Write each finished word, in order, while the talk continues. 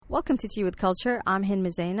Welcome to Tea with Culture. I'm Hind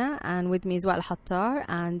Mizena, and with me is Wael Hattar.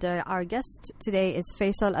 And our guest today is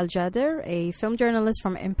Faisal Al-Jader, a film journalist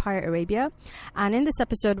from Empire Arabia. And in this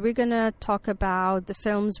episode, we're going to talk about the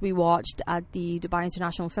films we watched at the Dubai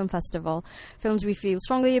International Film Festival. Films we feel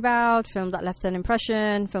strongly about, films that left an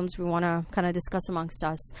impression, films we want to kind of discuss amongst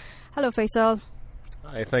us. Hello, Faisal.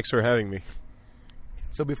 Hi, thanks for having me.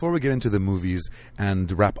 So before we get into the movies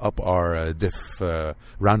and wrap up our DIF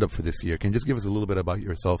roundup for this year, can you just give us a little bit about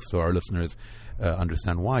yourself so our listeners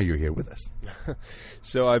understand why you're here with us?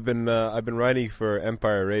 So I've been writing for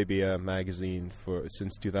Empire Arabia magazine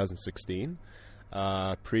since 2016.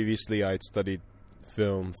 Previously, I'd studied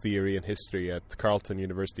film theory and history at Carleton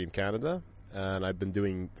University in Canada, and I've been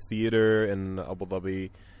doing theater in Abu Dhabi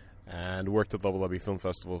and worked at the Abu Dhabi Film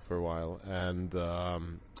Festival for a while, and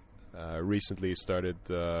recently started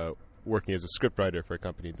working as a scriptwriter for a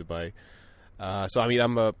company in Dubai. So, I mean,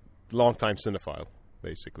 I'm a long-time cinephile,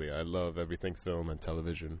 basically. I love everything film and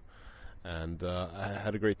television. And I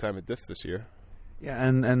had a great time at DIF this year. Yeah,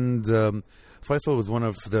 and Faisal was one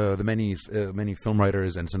of the many film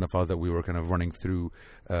writers and cinephiles that we were kind of running through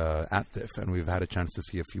at DIF, and we've had a chance to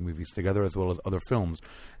see a few movies together as well as other films.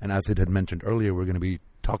 And as it had mentioned earlier, we're going to be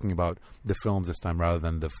talking about the films this time rather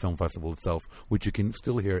than the film festival itself, which you can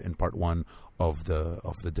still hear in part one of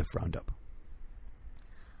the DIF roundup.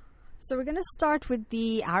 So we're going to start with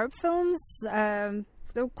the Arab films.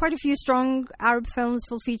 There were quite a few strong Arab films,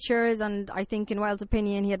 full features, and I think in Wael's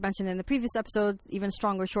opinion, he had mentioned in the previous episode, even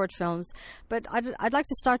stronger short films. But I'd like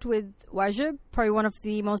to start with Wajib, probably one of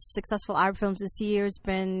the most successful Arab films this year. It's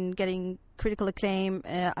been getting critical acclaim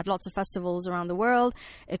at lots of festivals around the world.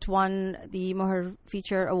 It won the Moher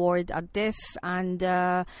Feature Award at DIF, and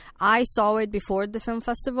I saw it before the film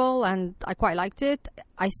festival, and I quite liked it.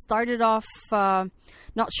 I started off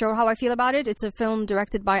not sure how I feel about it. It's a film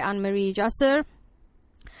directed by Anne-Marie Jasser.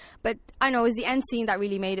 But I know it was the end scene that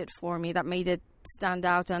really made it for me, that made it stand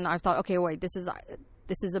out. And I thought, okay, wait, this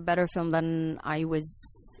is a better film than I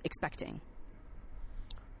was expecting.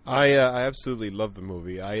 I absolutely loved the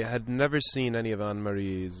movie. I had never seen any of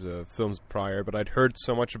Anne-Marie's films prior, but I'd heard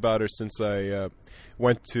so much about her since I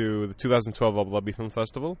went to the 2012 Abu Dhabi Film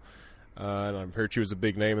Festival. And I've heard she was a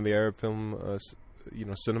big name in the Arab film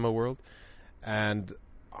cinema world. And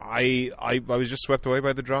I was just swept away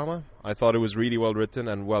by the drama. I thought it was really well written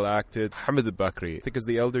and well acted. Hamid al-Bakri, I think, is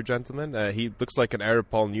the elder gentleman. He looks like an Arab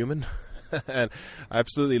Paul Newman. And I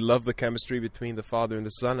absolutely love the chemistry between the father and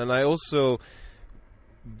the son. And I also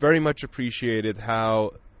very much appreciated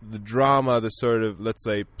how the drama, the sort of, let's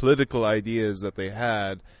say, political ideas that they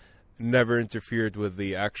had never interfered with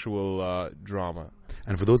the actual drama.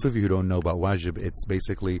 And for those of you who don't know about Wajib, it's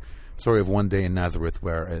basically a story of one day in Nazareth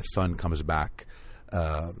where a son comes back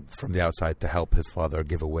from the outside to help his father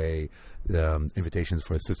give away the invitations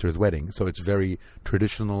for his sister's wedding. So it's very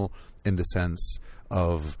traditional in the sense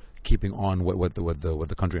of keeping on what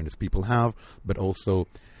the country and its people have, but also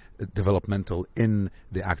developmental in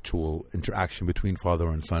the actual interaction between father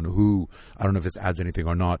and son, who, I don't know if this adds anything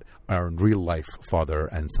or not, are in real life father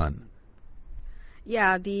and son.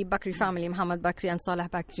 Yeah, the Bakri family, Muhammad Bakri and Saleh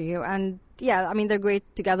Bakri. And yeah, I mean, they're great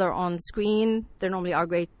together on screen. They normally are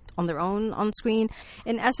great on their own on screen.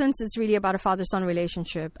 In essence, it's really about a father-son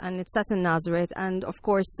relationship, and it's set in Nazareth, and of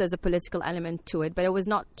course there's a political element to it, but it was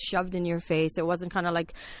not shoved in your face. It wasn't kind of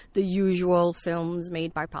like the usual films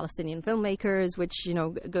made by Palestinian filmmakers, which,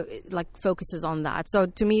 focuses on that. So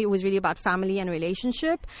to me, it was really about family and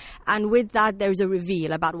relationship, and with that there's a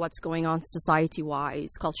reveal about what's going on society-wise,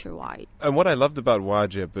 culture-wide. And what I loved about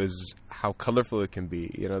Wajib is how colorful it can be.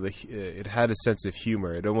 It had a sense of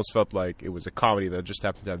humor. It almost felt like it was a comedy that just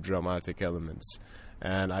happened to have dramatic elements,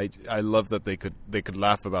 and I love that they could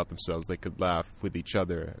laugh about themselves. They could laugh with each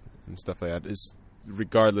other and stuff like that. Is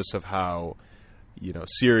regardless of how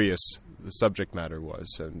serious the subject matter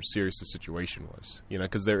was and serious the situation was.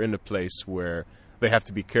 Because they're in a place where they have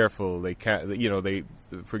to be careful. They can't. They,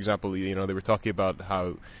 for example, they were talking about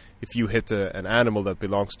how if you hit an animal that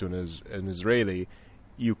belongs to an Israeli,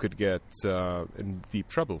 you could get in deep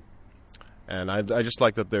trouble. And I just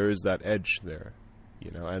like that there is that edge there.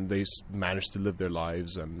 And they managed to live their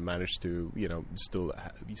lives and managed to, still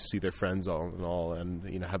see their friends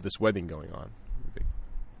and have this wedding going on.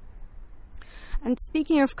 And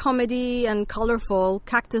speaking of comedy and colorful,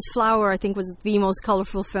 Cactus Flower, I think, was the most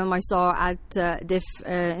colorful film I saw at DIF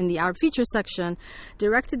in the Arab feature section,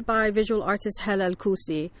 directed by visual artist Hela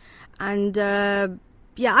Al-Kusi. And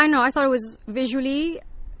I thought it was visually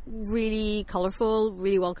really colorful,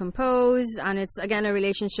 really well composed, and it's again a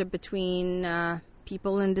relationship between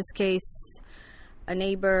people, in this case a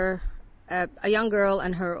neighbor, a young girl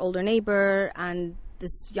and her older neighbor, and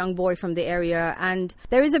this young boy from the area. And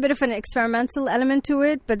there is a bit of an experimental element to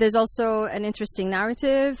it, but there's also an interesting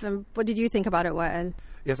narrative. And what did you think about it, Wael?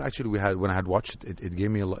 Yes, actually, when I had watched it, it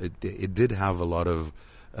gave me a lot. It did have a lot of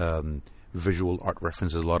visual art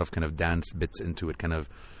references, a lot of kind of dance bits into it, kind of,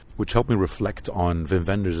 which helped me reflect on Wim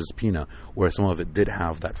Wenders' Pina, where some of it did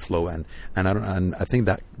have that flow, and I think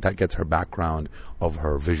that gets her background of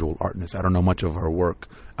her visual artness. I don't know much of her work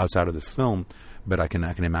outside of this film, but I can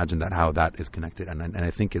imagine that how that is connected, and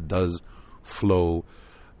I think it does flow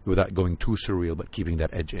without going too surreal, but keeping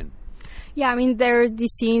that edge in. Yeah, I mean, there are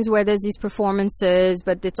these scenes where there's these performances,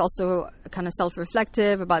 but it's also kind of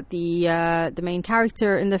self-reflective about the main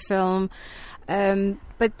character in the film.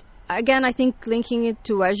 But again, I think linking it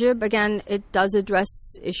to Wajib, again, it does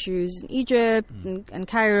address issues in Egypt and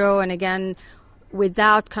Cairo, and again,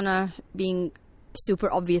 without kind of being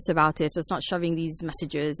super obvious about it. So it's not shoving these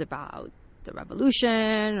messages about the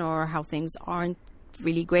revolution or how things aren't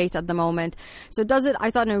really great at the moment. So it does it, I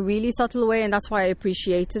thought, in a really subtle way, and that's why I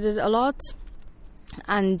appreciated it a lot.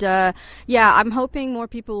 And I'm hoping more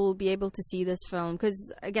people will be able to see this film,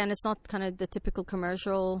 because again, it's not kind of the typical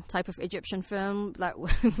commercial type of Egyptian film that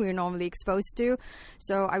we're normally exposed to.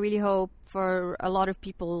 So I really hope, for a lot of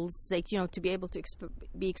people's sake, to be able to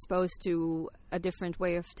be exposed to a different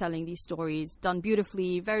way of telling these stories, done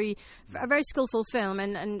beautifully, a very skillful film.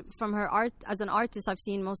 And from her art as an artist, I've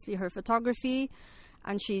seen mostly her photography,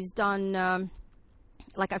 and she's done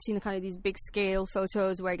I've seen kind of these big scale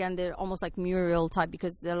photos where, again, they're almost like mural type,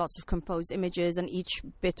 because there are lots of composed images, and each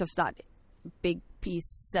bit of that big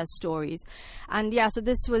piece says stories. And so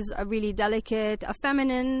this was a really delicate, a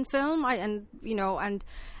feminine film, and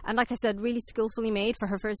like I said, really skillfully made for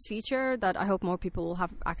her first feature, that I hope more people will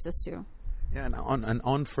have access to. Yeah, and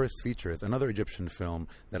on First Features, another Egyptian film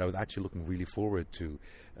that I was actually looking really forward to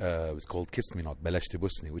was called Kiss Me Not, Balash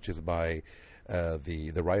Tibusni, which is by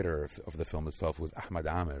the writer of the film itself, was Ahmed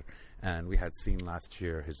Amir, and we had seen last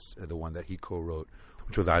year the one that he co-wrote,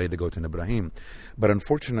 which was Ali the Goat and Ibrahim. But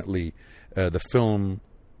unfortunately, the film,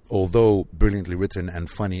 although brilliantly written and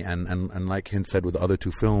funny, and like Hind said with the other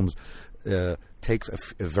two films, takes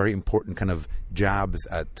a very important kind of jabs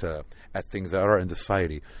at things that are in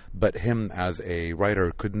society. But him as a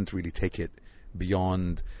writer couldn't really take it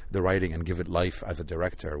beyond the writing and give it life as a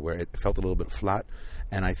director, where it felt a little bit flat.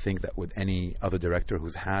 And I think that with any other director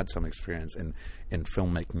who's had some experience in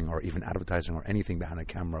filmmaking or even advertising or anything behind a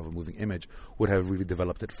camera of a moving image, would have really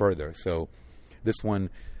developed it further. So this one,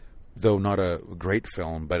 though not a great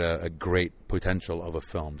film, but a great potential of a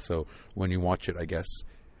film. So when you watch it, I guess,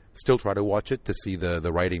 still try to watch it to see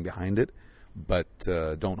the writing behind it, but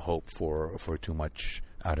don't hope for too much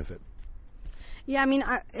out of it. Yeah, I mean,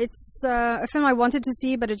 it's a film I wanted to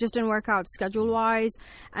see, but it just didn't work out schedule-wise.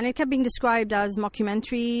 And it kept being described as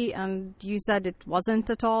mockumentary, and you said it wasn't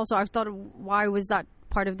at all. So I thought, why was that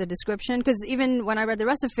part of the description? Because even when I read the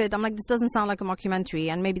rest of it, I'm like, this doesn't sound like a mockumentary.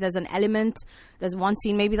 And maybe there's an element, there's one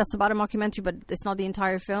scene, maybe that's about a mockumentary, but it's not the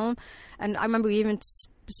entire film. And I remember even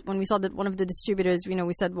when we saw that one of the distributors,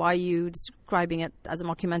 we said, why are you describing it as a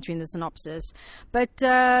mockumentary in the synopsis? But,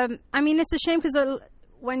 I mean, it's a shame, because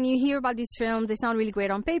when you hear about these films, they sound really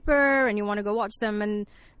great on paper, and you want to go watch them, and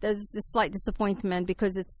there's this slight disappointment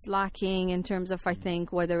because it's lacking in terms of, I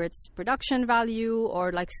think, whether it's production value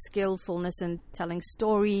or like skillfulness in telling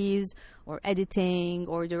stories or editing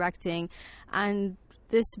or directing. And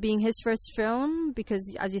this being his first film,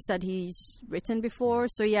 because as you said, he's written before,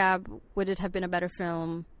 so would it have been a better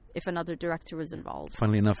film if another director was involved?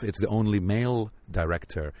 Funnily enough, it's the only male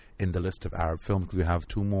director in the list of Arab films, because we have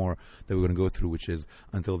two more that we're going to go through, which is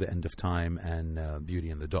Until the End of Time and Beauty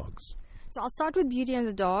and the Dogs. So I'll start with Beauty and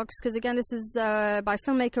the Dogs, because again, this is by a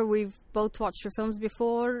filmmaker we've both watched her films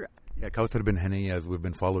before. Yeah, Kawthar bin Haniya, as we've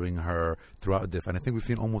been following her throughout and I think we've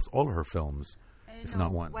seen almost all of her films, if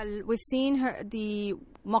not one. Well, we've seen the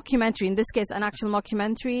mockumentary, in this case an actual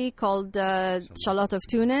mockumentary called Charlotte of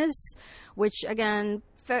Tunis, which again,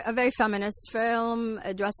 a very feminist film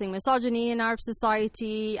addressing misogyny in Arab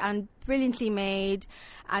society, and brilliantly made.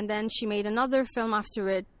 And then she made another film after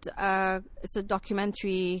it. It's a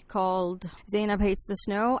documentary called Zainab Hates the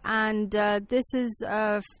Snow, and this is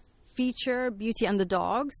a feature, Beauty and the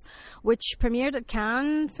Dogs, which premiered at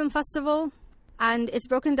Cannes Film Festival. And it's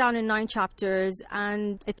broken down in 9 chapters,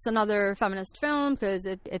 and it's another feminist film because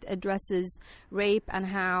it addresses rape and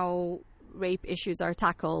how rape issues are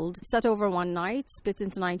tackled, set over one night, split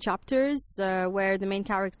into 9 chapters, where the main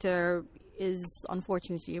character is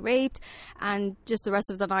unfortunately raped, and just the rest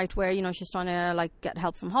of the night where, she's trying to get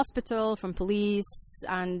help from hospital, from police,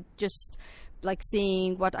 and just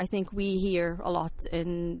seeing what I think we hear a lot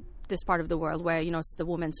in this part of the world where, it's the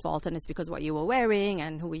woman's fault and it's because what you were wearing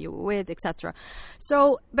and who you were with, etc.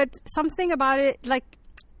 So, but something about it, like,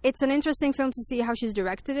 it's an interesting film to see how she's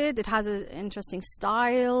directed it. It has an interesting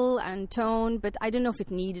style and tone, but I don't know if it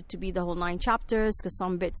needed to be the whole 9 chapters, because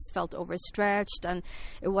some bits felt overstretched and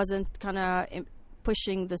it wasn't kind of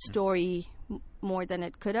pushing the story more than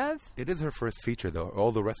it could have. It is her first feature, though.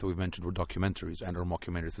 All the rest that we've mentioned were documentaries and or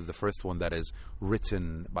mockumentaries. This is the first one that is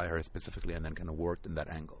written by her specifically and then kind of worked in that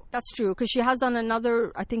angle. That's true, because she has done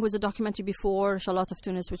another, I think it was a documentary before, Charlotte of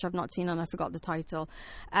Tunis, which I've not seen and I forgot the title.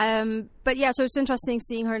 But yeah, so it's interesting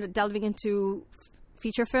seeing her delving into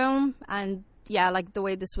feature film and like the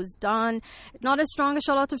way this was done. Not as strong as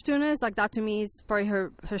Charlotte of Tunis, like that to me is probably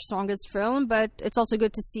her strongest film, but it's also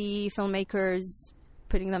good to see filmmakers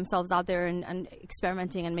putting themselves out there and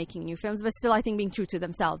experimenting and making new films, but still I think being true to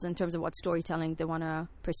themselves in terms of what storytelling they want to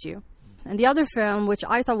pursue. And the other film, which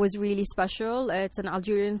I thought was really special, it's an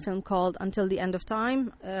Algerian film called Until the End of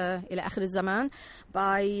Time, إلى آخر الزمان,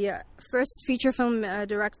 by first feature film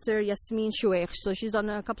director Yasmin Choueikh. So she's done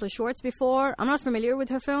a couple of shorts before. I'm not familiar with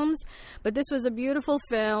her films, but this was a beautiful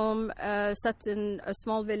film set in a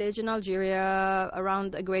small village in Algeria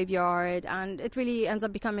around a graveyard, and it really ends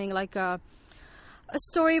up becoming like a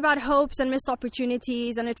story about hopes and missed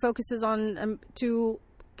opportunities, and it focuses on 2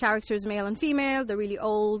 characters, male and female. They're really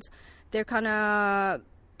old. They're kind of,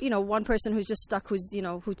 one person who's just stuck,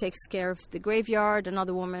 who takes care of the graveyard,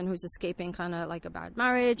 another woman who's escaping kind of like a bad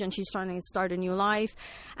marriage, and she's trying to start a new life.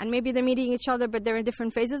 And maybe they're meeting each other, but they're in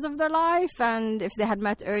different phases of their life. And if they had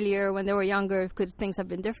met earlier when they were younger, could things have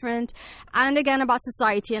been different? And again, about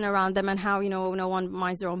society and around them and how, no one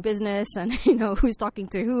minds their own business and, who's talking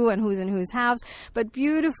to who and who's in whose house. But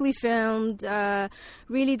beautifully filmed,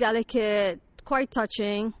 really delicate, quite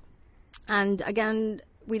touching. And again,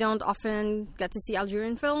 we don't often get to see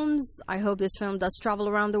Algerian films. I hope this film does travel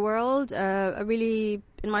around the world. A really,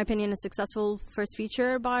 in my opinion, a successful first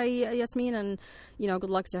feature by Yasmin, and, good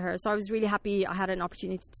luck to her. So I was really happy I had an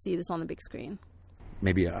opportunity to see this on the big screen.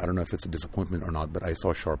 Maybe, I don't know if it's a disappointment or not, but I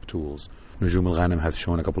saw Sharp Tools. Nujoum Al-Ghanem has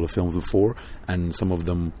shown a couple of films before, and some of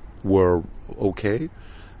them were okay.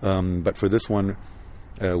 But for this one,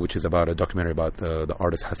 which is about a documentary about the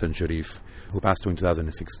artist Hassan Sharif, who passed away in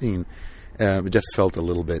 2016, it just felt a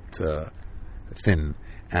little bit thin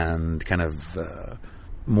and kind of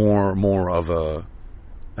more of a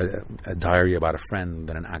diary about a friend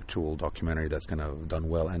than an actual documentary that's kind of done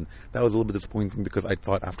well. And that was a little bit disappointing because I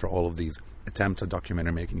thought after all of these attempts at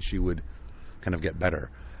documentary making, she would kind of get better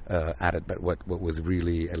at it. But what was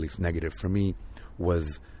really at least negative for me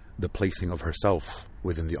was the placing of herself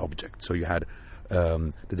within the object. So you had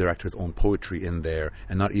the director's own poetry in there,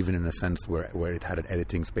 and not even in a sense where it had an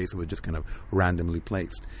editing space. It was just kind of randomly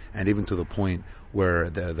placed, and even to the point where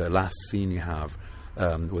the last scene you have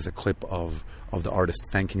was a clip of the artist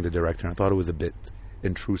thanking the director, and I thought it was a bit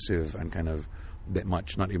intrusive and kind of a bit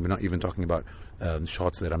much. Not even talking about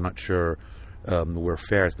shots that I'm not sure were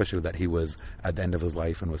fair, especially that he was at the end of his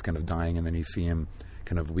life and was kind of dying, and then you see him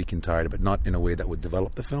kind of weak and tired, but not in a way that would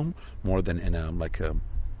develop the film, more than in a like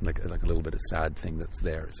a little bit of sad thing that's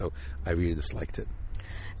there. So I really disliked it.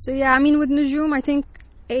 So yeah, I mean, with Nujoum, I think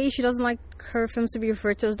she doesn't like her films to be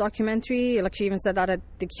referred to as documentary. Like she even said that at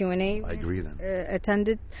the Q&A. I agree then.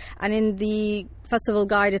 Attended. And in the festival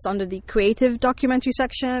guide, it's under the creative documentary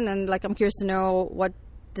section. And like, I'm curious to know what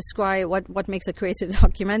makes a creative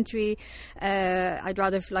documentary. I'd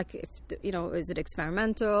rather is it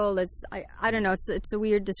experimental? I don't know. It's a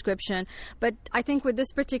weird description. But I think with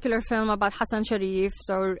this particular film about Hassan Sharif,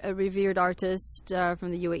 so a revered artist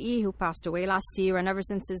from the UAE who passed away last year, and ever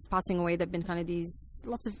since his passing away, there've been kind of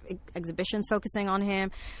lots of exhibitions focusing on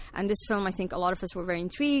him. And this film, I think a lot of us were very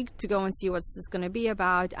intrigued to go and see what's this going to be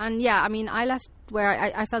about. And yeah, I mean, I left where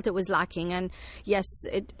I felt it was lacking. And yes,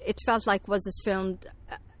 it felt like, was this film,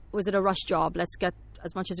 was it a rush job? Let's get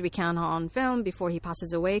as much as we can on film before he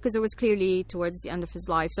passes away, because it was clearly towards the end of his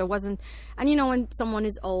life. So it wasn't, and when someone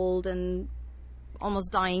is old and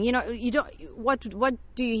almost dying, you don't, what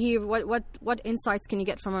do you hear, what insights can you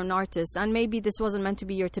get from an artist? And maybe this wasn't meant to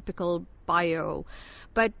be your typical bio,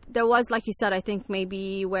 but there was, like you said, I think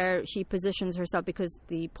maybe where she positions herself because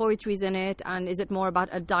the poetry's in it, and is it more about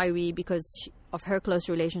a diary because of her close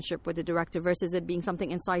relationship with the director versus it being something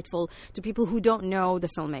insightful to people who don't know the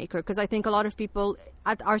filmmaker. Because I think a lot of people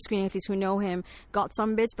at our screening, at least, who know him, got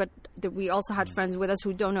some bits, but we also had friends with us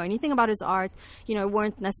who don't know anything about his art,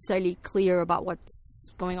 weren't necessarily clear about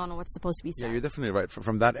what's going on or what's supposed to be said. Yeah, you're definitely right.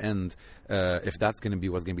 From that end, if that's going to be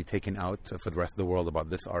what's going to be taken out for the rest of the world about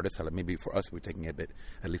this artist, maybe for us, we're taking a bit,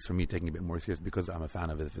 at least for me, taking a bit more serious because I'm a fan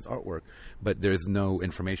of his artwork. But there's no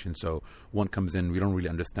information, so one comes in, we don't really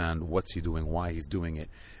understand what's he doing, why he's doing it.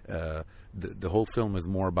 The whole film is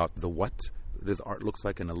more about the what this art looks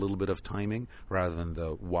like and a little bit of timing rather than the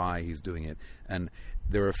why he's doing it. And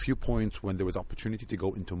there are a few points when there was opportunity to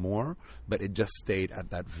go into more, but it just stayed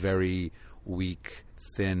at that very weak,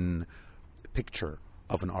 thin picture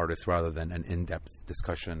of an artist rather than an in-depth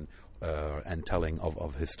discussion and telling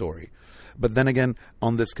of his story. But then again,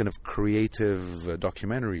 on this kind of creative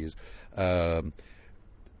documentaries,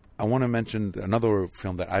 I want to mention another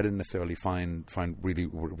film that I didn't necessarily find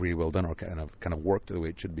really well done or kind of worked the way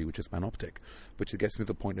it should be, which is Panoptic. Which gets me to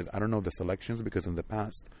the point is I don't know the selections because in the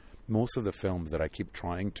past, most of the films that I keep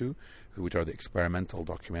trying to, which are the experimental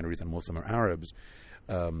documentaries and most of them are Arabs,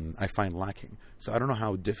 I find lacking. So I don't know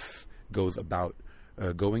how DIF goes about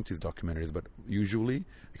going to these documentaries, but usually,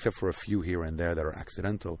 except for a few here and there that are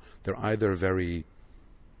accidental, they're either very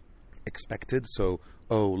expected, so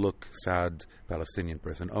look, sad Palestinian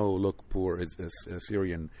person, look, poor is a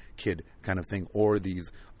Syrian kid kind of thing, or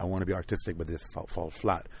these I want to be artistic but this fall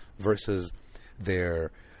flat, versus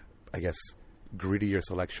their, I guess, grittier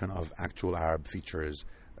selection of actual Arab features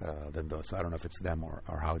than those. So I don't know if it's them or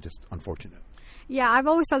how, just unfortunate. Yeah, I've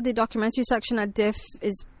always felt the documentary section at DIF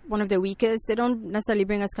is one of the weakest. They don't necessarily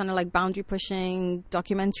bring us kind of like boundary-pushing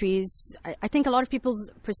documentaries. I think a lot of people's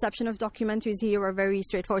perception of documentaries here are very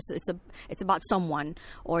straightforward. So it's about someone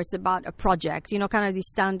or it's about a project, kind of these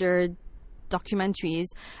standard documentaries,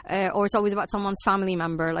 or it's always about someone's family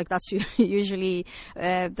member. Like that's usually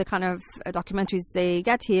the kind of documentaries they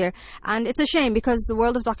get here. And it's a shame because the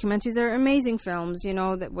world of documentaries are amazing films,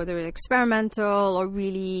 that whether it's experimental or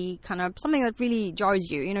really kind of something that really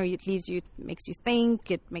jars you. It leaves you, it makes you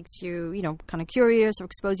think, it makes you, kind of curious or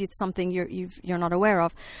expose you to something you're not aware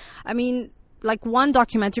of. I mean, like one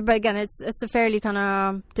documentary, but again, it's a fairly kind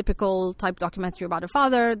of typical type documentary about a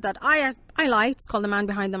father that I liked. It's called The Man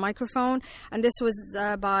Behind the Microphone, and this was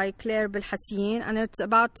by Claire Belhassin, and it's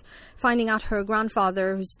about finding out her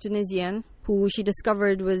grandfather, who's Tunisian, who she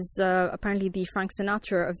discovered was apparently the Frank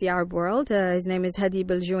Sinatra of the Arab world. His name is Hadi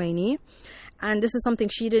Beljuaini. And this is something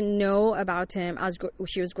she didn't know about him as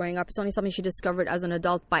she was growing up. It's only something she discovered as an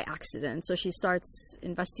adult by accident. So she starts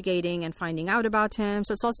investigating and finding out about him.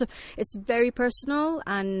 So it's very personal,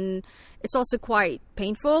 and it's also quite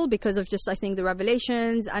painful because of just, I think, the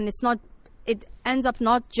revelations. And it ends up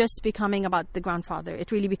not just becoming about the grandfather.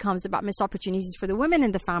 It really becomes about missed opportunities for the women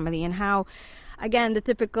in the family and how, again, the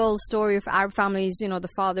typical story of Arab families, the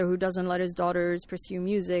father who doesn't let his daughters pursue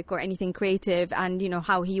music or anything creative, and,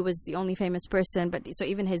 how he was the only famous person. But so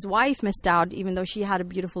even his wife missed out, even though she had a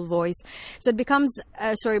beautiful voice. So it becomes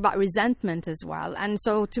a story about resentment as well. And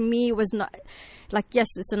so to me, it was not like, yes,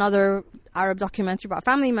 it's another Arab documentary about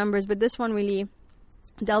family members, but this one really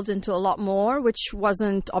delved into a lot more, which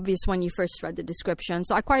wasn't obvious when you first read the description.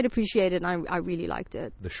 So I quite appreciate it, and I really liked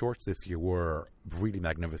it. The shorts this year were really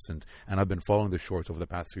magnificent, and I've been following the shorts over the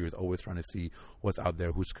past few years, always trying to see what's out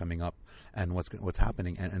there, who's coming up, and what's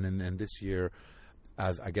happening. And this year,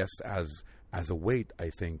 as a weight,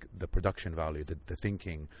 I think the production value, the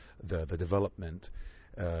thinking, the development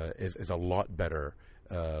is a lot better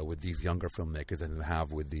with these younger filmmakers than we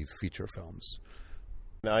have with these feature films.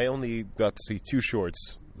 I only got to see 2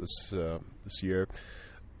 shorts this year,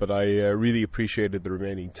 but I really appreciated the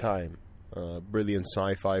remaining time. Brilliant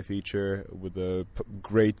sci-fi feature with a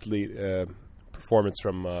great performance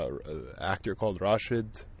from an actor called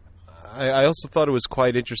Rashid. I also thought it was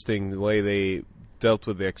quite interesting the way they dealt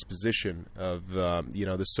with the exposition of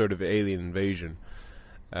this sort of alien invasion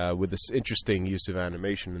with this interesting use of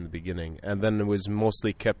animation in the beginning, and then it was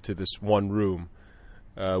mostly kept to this one room.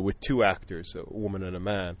 With 2 actors, a woman and a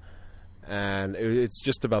man, and it's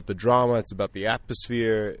just about the drama. It's about the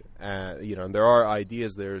atmosphere, and there are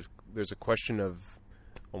ideas. There's a question of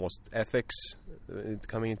almost ethics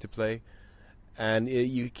coming into play, and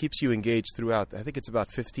it keeps you engaged throughout. I think it's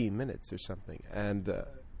about 15 minutes or something, and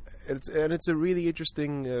it's a really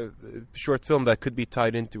interesting short film that could be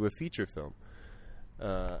tied into a feature film.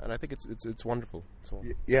 And I think it's wonderful.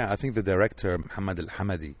 Yeah, I think the director Muhammad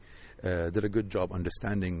Al-Hamadi did a good job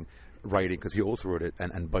understanding writing, because he also wrote it,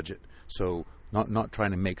 and budget. So not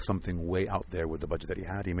trying to make something way out there with the budget that he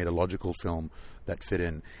had. He made a logical film that fit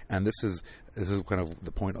in. And this is kind of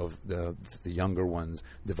the point of the younger ones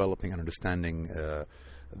developing and understanding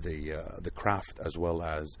the craft as well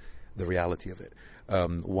as the reality of it.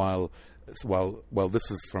 While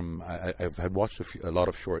this is from, I've had watched a lot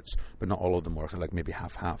of shorts, but not all of them were, like maybe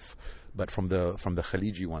half. But from the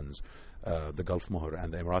Khaliji ones, the Gulf Muhr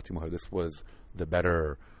and the Emirati Muhr, this was the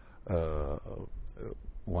better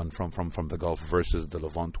one from the Gulf versus the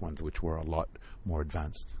Levant ones, which were a lot more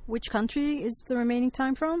advanced. Which country is the remaining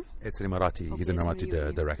time from? It's an Emirati. Okay, he's an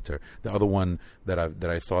Emirati director. The other one that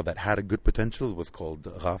I saw that had a good potential was called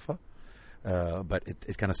Ghafa. But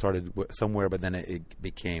it kind of started somewhere, but then it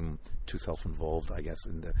became too self-involved, I guess,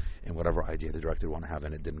 in whatever idea the director wanted to have,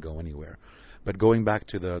 and it didn't go anywhere. But going back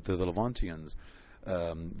to the Levantians,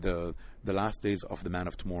 the last days of The Man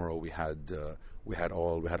of Tomorrow, we had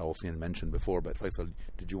all seen and mentioned before. But Faisal,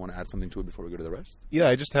 did you want to add something to it before we go to the rest? Yeah,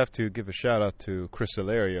 I just have to give a shout out to Chris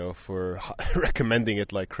Hilario for recommending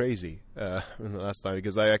it like crazy in the last time,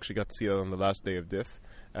 because I actually got to see it on the last day of Diff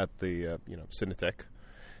at the Cinetech.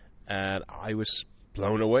 And I was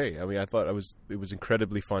blown away. I mean, I thought it was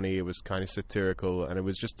incredibly funny. It was kind of satirical, and it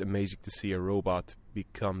was just amazing to see a robot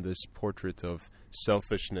become this portrait of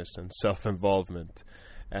selfishness and self-involvement,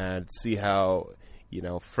 and see how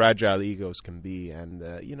fragile egos can be, and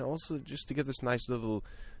also just to get this nice little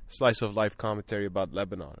slice of life commentary about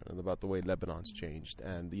Lebanon and about the way Lebanon's changed,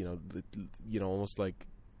 and almost like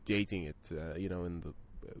dating it, in the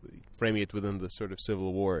framing it within the sort of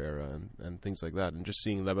Civil War era and things like that, and just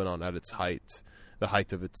seeing Lebanon at its height, the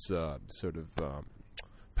height of its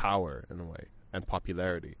power in a way, and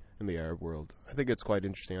popularity in the Arab world. I think it's quite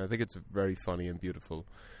interesting. I think it's very funny and beautiful,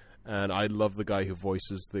 and I love the guy who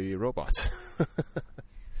voices the robot.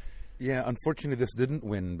 Yeah, unfortunately this didn't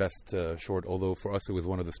win Best Short, although for us it was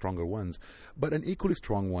one of the stronger ones. But an equally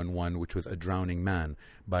strong one won, which was A Drowning Man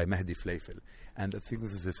by Mehdi Fleifel. And I think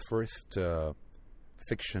this is his first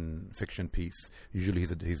fiction piece. Usually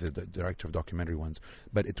he's a director of documentary ones,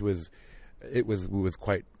 but it was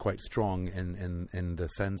quite strong in the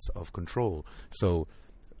sense of control. So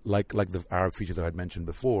like the Arab features I had mentioned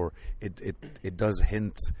before, it does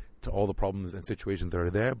hint to all the problems and situations that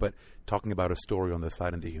are there, but talking about a story on the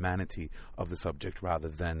side and the humanity of the subject rather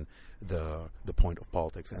than the point of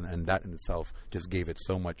politics, and that in itself just gave it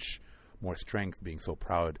so much more strength, being so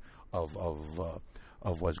proud of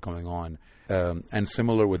what's going on. And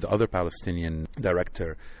similar with the other Palestinian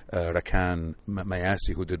director, Rakan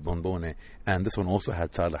Mayasi, who did Bonbone, and this one also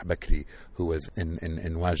had Saleh Bakri, who was in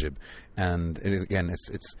Wajib. And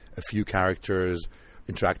it's a few characters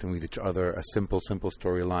interacting with each other, a simple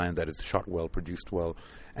storyline that is shot well, produced well.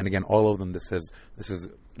 And again, all of them, this is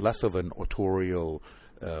less of an autorial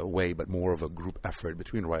way, but more of a group effort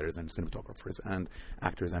between writers and cinematographers and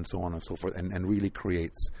actors and so on and so forth, and really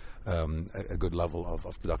creates a good level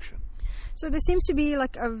of production. So there seems to be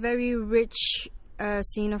like a very rich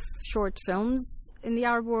scene of short films in the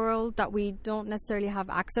Arab world that we don't necessarily have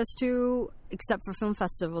access to except for film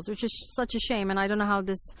festivals, which is such a shame. And I don't know how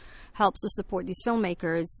this helps to support these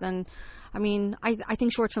filmmakers. And I mean, I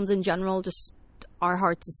think short films in general just are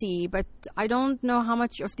hard to see, but I don't know how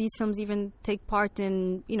much of these films even take part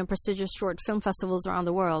in, prestigious short film festivals around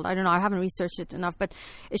the world. I don't know. I haven't researched it enough, but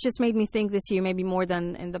it's just made me think this year maybe more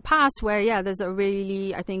than in the past, where, there's a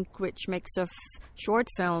really, I think, rich mix of short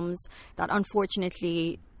films that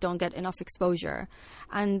unfortunately don't get enough exposure.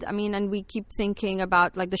 And I mean, and we keep thinking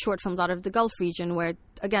about like the short films out of the Gulf region, where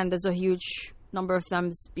again, there's a huge number of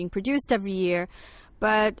them being produced every year.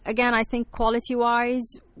 But again, I think quality-wise,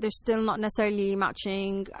 they're still not necessarily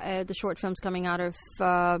matching the short films coming out of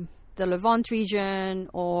the Levant region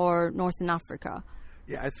or Northern Africa.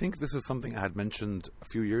 Yeah, I think this is something I had mentioned a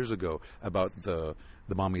few years ago about the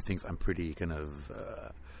mommy thinks I'm pretty kind of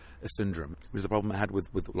a syndrome. It was a problem I had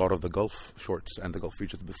with a lot of the Gulf shorts and the Gulf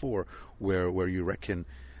features before, where you reckon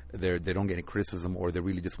they don't get any criticism, or they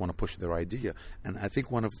really just want to push their idea. And I think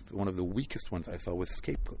one of the weakest ones I saw was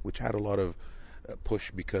Scapegoat, which had a lot of push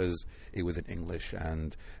because it was in English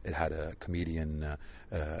and it had a comedian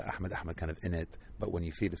Ahmed kind of in it, but when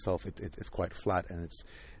you see it itself, it's quite flat, and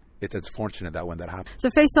it's unfortunate that when that happened. So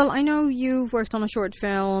Faisal, I know you've worked on a short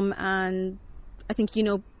film, and I think you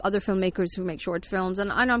know other filmmakers who make short films,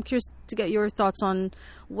 and I know I'm curious to get your thoughts on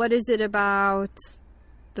what is it about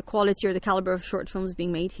the quality or the caliber of short films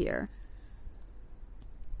being made here.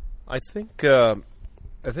 I think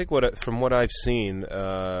from what I've seen,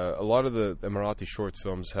 a lot of the Emirati short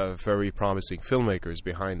films have very promising filmmakers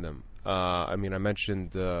behind them, I mean, I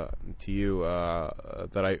mentioned to you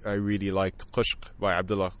that I really liked Qushq by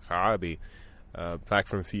Abdullah Ka'abi back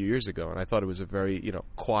from a few years ago, and I thought it was a very,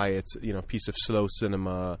 quiet, piece of slow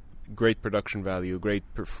cinema, great production value, great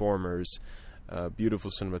performers,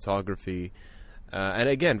 beautiful cinematography, and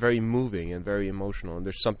again, very moving and very emotional, and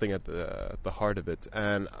there's something at the heart of it.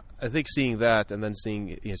 And I think seeing that and then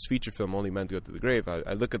seeing his feature film, Only Men Go to the Grave,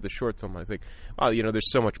 I look at the short film, I think, wow,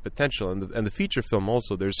 there's so much potential, and the feature film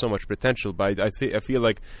also, there's so much potential, but I feel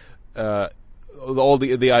like all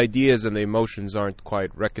the ideas and the emotions aren't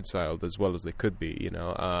quite reconciled as well as they could be,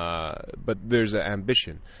 but there's an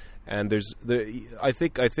ambition, and I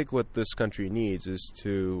think what this country needs is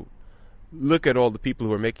to look at all the people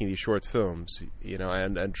who are making these short films,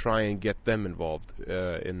 and try and get them involved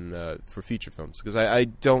for feature films, because I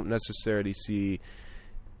don't necessarily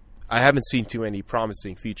I haven't seen too many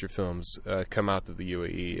promising feature films come out of the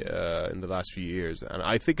UAE in the last few years, and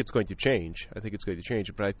I think it's going to change.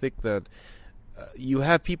 But I think that you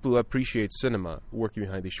have people who appreciate cinema working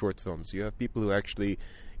behind these short films. You have people who actually,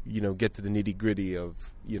 get to the nitty gritty of,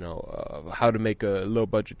 how to make a low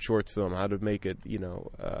budget short film, how to make it,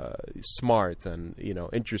 smart and,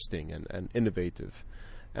 interesting and innovative.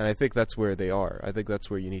 And I think that's where they are. I think that's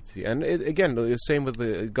where you need to see. And again, the same with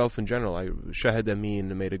the Gulf in general. Shahid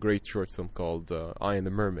Amin made a great short film called I and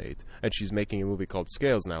the Mermaid, and she's making a movie called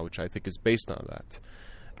Scales now, which I think is based on that.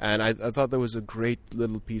 And I thought that was a great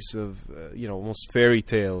little piece of, almost fairy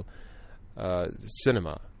tale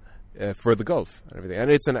cinema for the Gulf and everything. And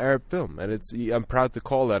it's an Arab film, and I'm proud to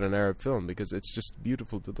call that an Arab film because it's just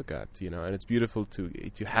beautiful to look at, and it's beautiful to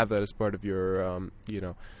have that as part of your,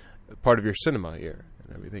 part of your cinema here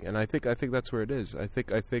and everything. And I think that's where it is. I think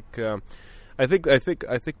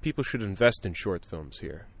people should invest in short films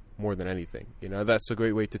here more than anything. That's a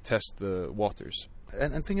great way to test the waters.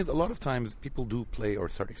 And the thing is, a lot of times people do play or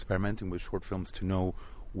start experimenting with short films to know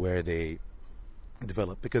where they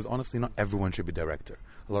develop, because honestly, not everyone should be director.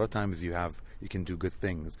 A lot of times you can do good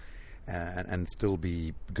things and still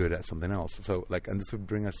be good at something else. So and this would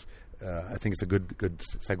bring us, I think it's a good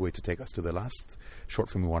segue to take us to the last short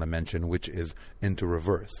film we want to mention, which is Into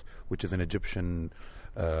Reverse, which is an Egyptian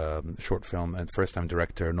short film, and first-time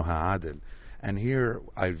director Noha Adel. And here,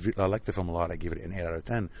 I like the film a lot. I give it an 8 out of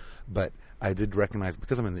 10. But I did recognize,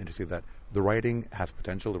 because I'm in the industry, that the writing has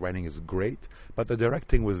potential. The writing is great, but the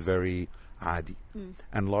directing was very adi.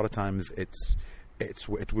 And a lot of times it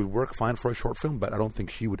would work fine for a short film, but I don't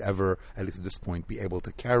think she would ever, at least at this point, be able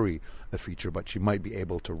to carry a feature. But she might be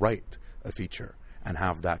able to write a feature and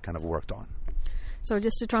have that kind of worked on. So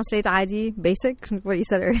just to translate adi, basic, what you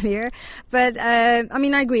said earlier. But, I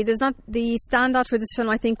agree. There's not the standout for this film,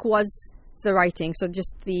 I think, was the writing. So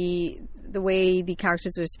just the way the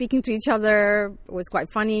characters were speaking to each other was quite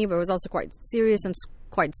funny, but it was also quite serious and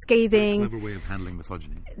quite scathing. A clever way of handling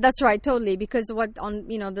misogyny. That's right, totally. Because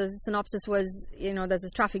the synopsis was, there's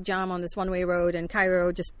this traffic jam on this one-way road in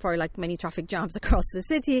Cairo, just for like many traffic jams across the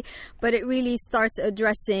city. But it really starts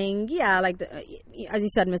addressing, as you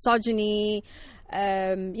said, misogyny.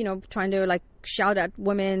 Trying to shout at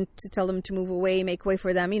women to tell them to move away, make way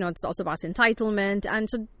for them. It's also about entitlement, and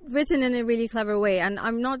so written in a really clever way. And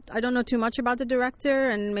I don't know too much about the director,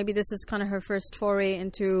 and maybe this is kind of her first foray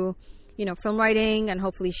into, film writing, and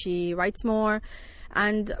hopefully she writes more.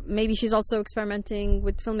 And maybe she's also experimenting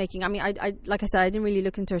with filmmaking. I like I said, I didn't really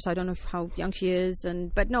look into her, so I don't know how young she is.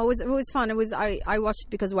 But no, it was fun. I watched it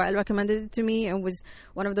because Wael recommended it to me. It was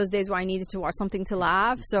one of those days where I needed to watch something to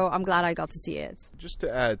laugh. So I'm glad I got to see it. Just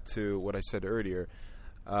to add to what I said earlier,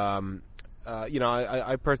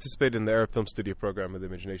 I participated in the Arab Film Studio program with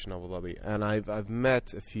Imagination Abu Dhabi, and I've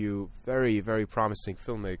met a few very, very promising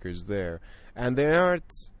filmmakers there, and they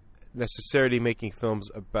aren't necessarily making films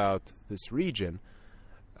about this region.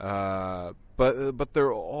 But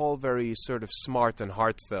they're all very sort of smart and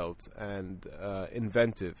heartfelt and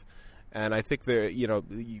inventive, and I think they're you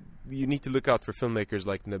need to look out for filmmakers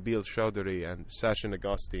like Nabil Chowdhury and Sachin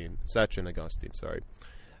Agostin,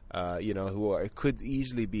 who could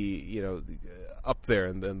easily be up there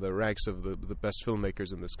in the ranks of the best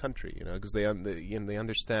filmmakers in this country, because they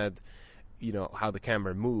understand how the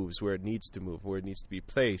camera moves, where it needs to move, where it needs to be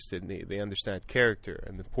placed, and they understand character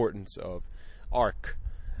and the importance of arc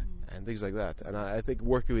and things like that. And I think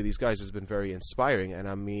working with these guys has been very inspiring. And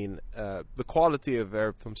the quality of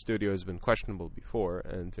Arab Film Studio has been questionable before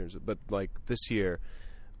in terms of, but this year,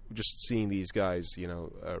 just seeing these guys,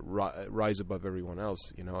 rise above everyone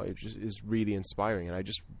else, it just is really inspiring. And I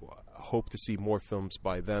just hope to see more films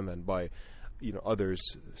by them and by others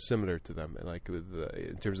similar to them,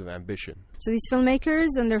 in terms of ambition. So these filmmakers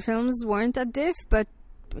and their films weren't at DIF, but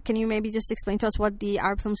Can you maybe just explain to us what the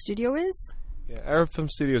Arab Film Studio is? Yeah, Arab Film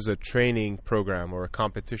Studio is a training program or a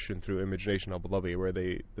competition through Imagination Abu Dhabi, where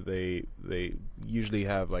they usually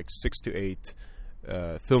have like 6 to 8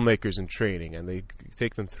 filmmakers in training, and they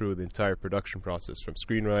take them through the entire production process from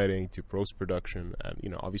screenwriting to post-production,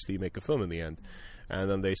 and obviously you make a film in the end, and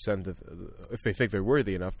then they send if they think they're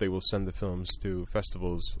worthy enough, they will send the films to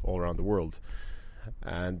festivals all around the world.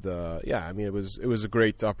 And it was a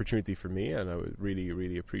great opportunity for me, and I would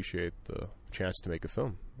really appreciate the chance to make a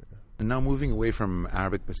film. And now, moving away from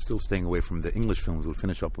Arabic but still staying away from the English films, we'll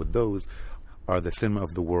finish up with those, are the Cinema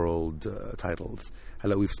of the World titles.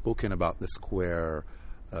 Hala, we've spoken about The Square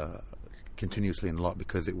continuously and a lot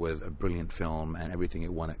because it was a brilliant film and everything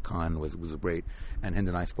it won at Cannes was great. And Hind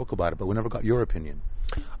and I spoke about it, but we never got your opinion.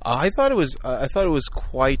 I thought it was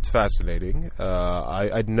quite fascinating.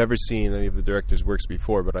 I'd never seen any of the director's works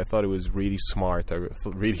before, but I thought it was really smart. I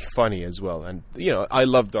thought really funny as well. And I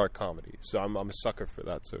love dark comedy, so I'm a sucker for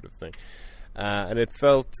that sort of thing. And it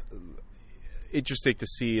felt interesting to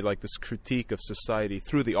see like this critique of society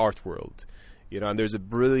through the art world, and there's a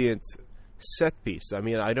brilliant set piece. I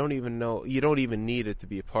mean, I don't even know, you don't even need it to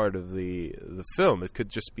be a part of the film. It could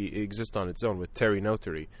just exist on its own with Terry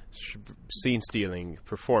Notary, scene stealing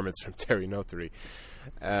performance from Terry Notary,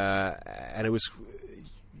 and it was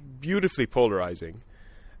beautifully polarizing.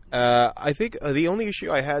 I think the only issue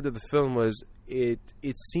I had with the film was it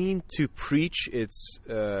seemed to preach its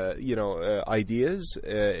ideas.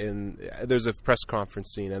 There's a press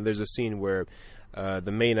conference scene, and there's a scene where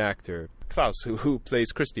the main actor Klaus, who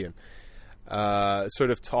plays Christian,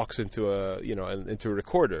 sort of talks into a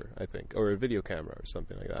recorder, I think, or a video camera or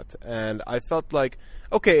something like that. And I felt like,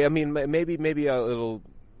 okay, I mean, maybe I'll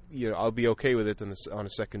be okay with it on a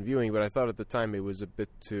second viewing, but I thought at the time it was a bit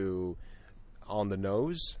too on the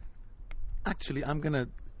nose. Actually, I'm going to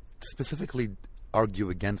specifically argue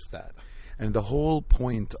against that. And the whole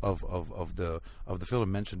point of the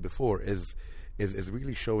film mentioned before is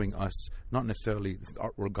really showing us not necessarily the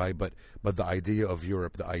artwork guy, but the idea of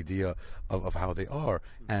Europe, the idea of how they are.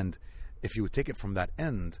 And if you would take it from that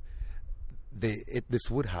end, this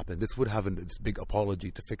would happen. This would have this big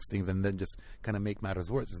apology to fix things, and then just kind of make matters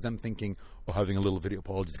worse. It's them thinking, having a little video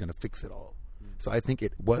apology is going to fix it all. So I think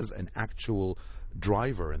it was an actual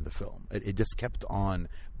driver in the film. It just kept on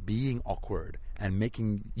being awkward and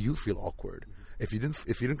making you feel awkward. If you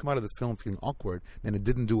didn't come out of this film feeling awkward, then it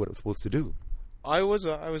didn't do what it was supposed to do. I was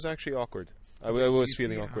actually awkward. I was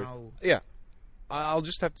feeling awkward. Yeah, I'll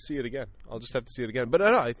just have to see it again. But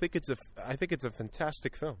no, I think it's a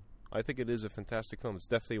fantastic film. I think it is a fantastic film. It's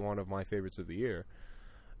definitely one of my favorites of the year,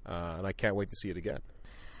 and I can't wait to see it again.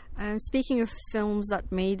 Speaking of films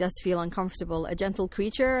that made us feel uncomfortable, A Gentle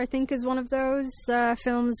Creature, I think, is one of those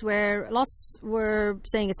films where lots were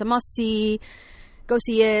saying it's a must-see, go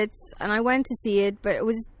see it, and I went to see it, but it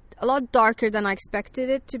was a lot darker than I expected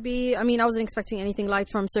it to be. I mean, I wasn't expecting anything light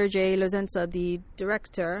from Sergej Lozenca, the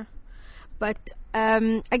director, but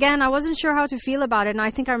again, I wasn't sure how to feel about it, and I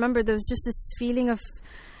think I remember there was just this feeling of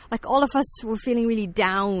like all of us were feeling really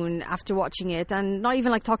down after watching it, and not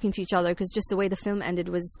even like talking to each other, because just the way the film ended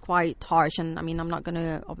was quite harsh. And I mean, I'm not going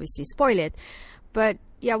to obviously spoil it, but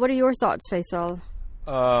yeah, what are your thoughts, Faisal?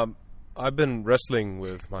 I've been wrestling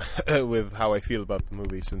with with how I feel about the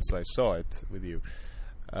movie since I saw it with you,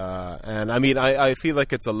 and I mean, I feel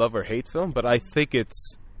like it's a love or hate film, but I think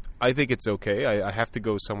it's okay. I have to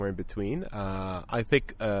go somewhere in between. I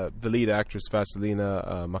think the lead actress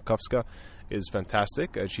Vasilina Makovska is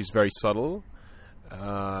fantastic. She's very subtle,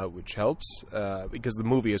 which helps because the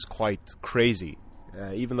movie is quite crazy,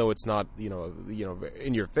 even though it's not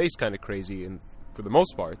in your face kind of crazy. And for the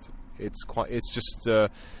most part, it's just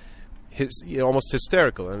almost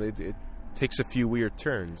hysterical, and it takes a few weird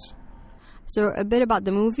turns. So a bit about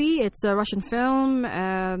the movie. It's a Russian film.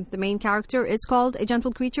 The main character is called A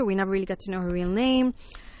Gentle Creature. We never really get to know her real name.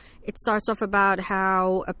 It starts off about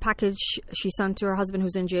how a package she sent to her husband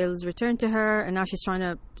who's in jail is returned to her, and now she's trying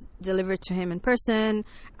to deliver it to him in person,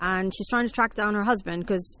 and she's trying to track down her husband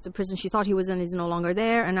because the prison she thought he was in is no longer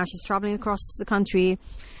there, and now she's traveling across the country.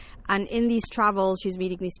 And in these travels, she's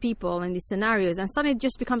meeting these people and these scenarios, and suddenly it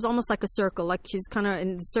just becomes almost like a circle. Like she's kind of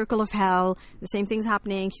in the circle of hell. The same thing's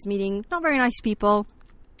happening. She's meeting not very nice people,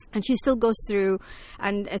 and she still goes through.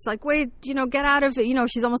 And it's like, wait, get out of it.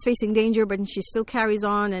 She's almost facing danger, but she still carries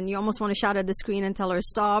on, and you almost want to shout at the screen and tell her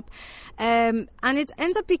stop. And it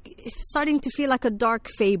ends up starting to feel like a dark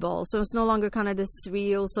fable. So it's no longer kind of this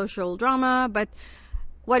real social drama, but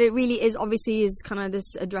what it really is, obviously, is kind of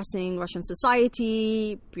this addressing Russian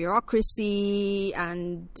society, bureaucracy,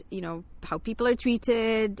 and how people are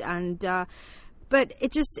treated. And but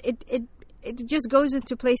it it just goes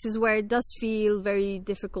into places where it does feel very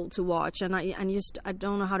difficult to watch, and I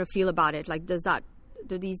don't know how to feel about it. Like,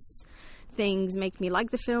 do these things make me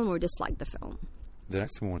like the film or dislike the film? The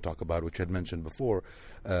next thing we want to talk about, which I had mentioned before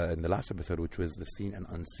in the last episode, which was The Seen and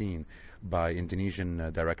Unseen by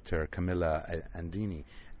Indonesian director Camilla Andini.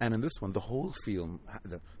 And in this one, the whole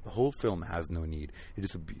film has no need. It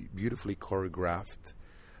is a beautifully choreographed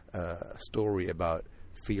story about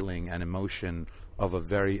feeling and emotion of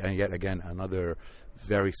and yet again, another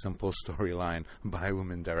very simple storyline by a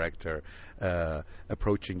woman director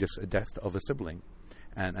approaching just a death of a sibling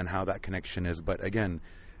and how that connection is. But again,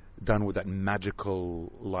 done with that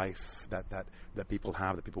magical life that people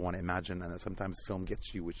have, that people want to imagine, and that sometimes film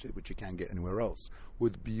gets you, which you can't get anywhere else,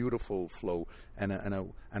 with beautiful flow and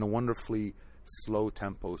a wonderfully slow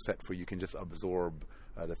tempo set for you can just absorb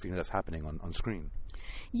the feeling that's happening on screen.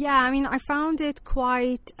 Yeah, I mean, I found it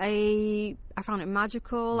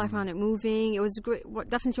magical. I found it moving. It was great.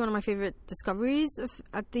 Definitely one of my favorite discoveries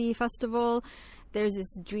at the festival. There's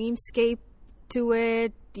this dreamscape to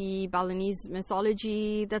it, the Balinese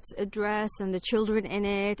mythology that's addressed, and the children in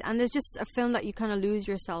it, and there's just a film that you kind of lose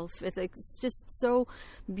yourself. It's just so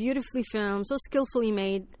beautifully filmed, so skillfully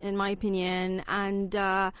made, in my opinion, and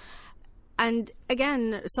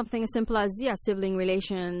again, something as simple as sibling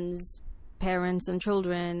relations, parents and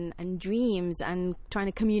children, and dreams, and trying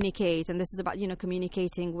to communicate. And this is about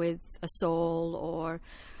communicating with a soul, or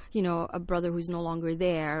a brother who's no longer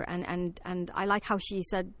there. And I like how she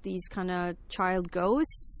said these kind of child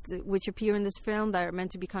ghosts, which appear in this film, that are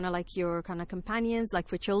meant to be kind of like your kind of companions, like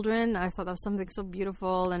for children. I thought that was something so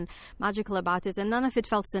beautiful and magical about it. And none of it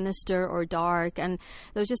felt sinister or dark. And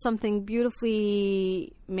there was just something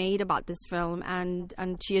beautifully made about this film. And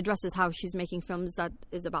she addresses how she's making films that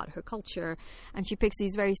is about her culture. And she picks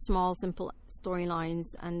these very small, simple storylines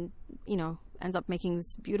and, ends up making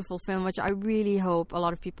this beautiful film, which I really hope a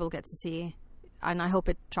lot of people get to see, and I hope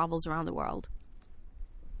it travels around the world.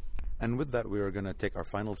 And with that, we are going to take our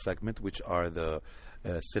final segment, which are the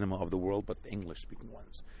cinema of the world, but the English-speaking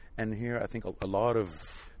ones. And here, I think a lot of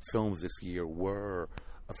films this year were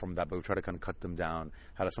from that, but we try to kind of cut them down.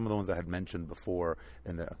 Some of the ones I had mentioned before,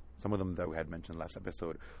 some of them that we had mentioned last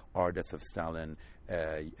episode are Death of Stalin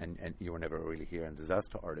and You Were Never Really Here, and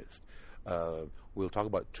Disaster Artist. We'll talk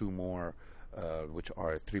about two more, which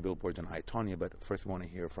are Three Billboards and I, Tonya. But first, we want to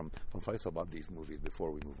hear from Faisal about these movies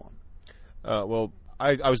before we move on. Well,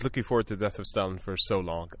 I was looking forward to Death of Stalin for so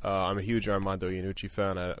long. I'm a huge Armando Iannucci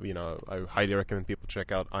fan. I highly recommend people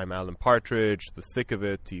check out I'm Alan Partridge, The Thick of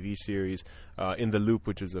It TV series, In the Loop,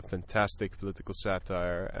 which is a fantastic political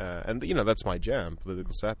satire, and that's my jam,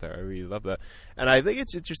 political satire. I really love that, and I think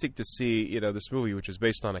it's interesting to see this movie, which is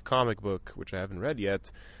based on a comic book, which I haven't read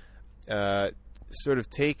yet, sort of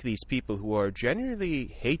take these people who are genuinely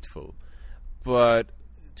hateful, but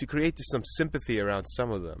to create some sympathy around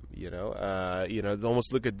some of them,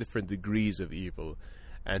 almost look at different degrees of evil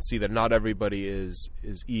and see that not everybody is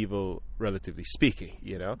evil, relatively speaking,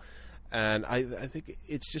 And I think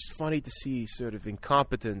it's just funny to see sort of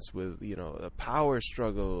incompetence with, a power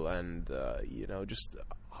struggle and, just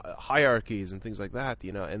hierarchies and things like that,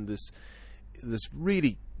 in this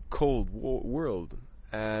really cold world.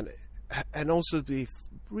 And also be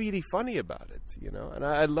really funny about it, And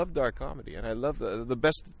I love dark comedy, and I love the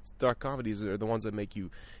best dark comedies are the ones that make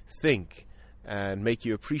you think and make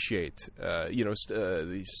you appreciate,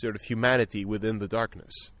 the sort of humanity within the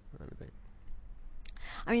darkness and everything.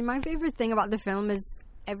 I mean, my favorite thing about the film is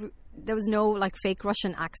there was no fake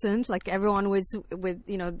Russian accent. Everyone was with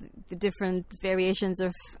the different variations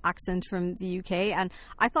of accent from the UK, and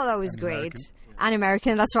I thought that was great. And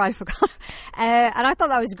American, that's right, I forgot. And I thought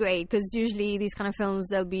that was great, because usually these kind of films,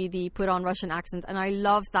 there'll be the put on Russian accent, and I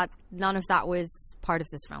love that none of that was part of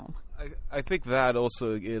this film. I think that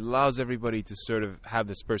also it allows everybody to sort of have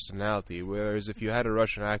this personality, whereas if you had a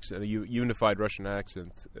Russian accent, a unified Russian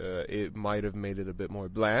accent, it might have made it a bit more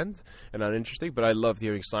bland and uninteresting. But I loved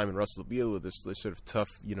hearing Simon Russell Beale with this sort of tough,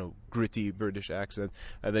 gritty British accent,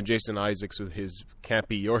 and then Jason Isaacs with his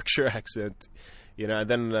campy Yorkshire accent, and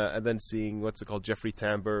then seeing Jeffrey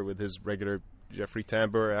Tambor with his regular Jeffrey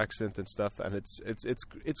Tambor accent and stuff, and it's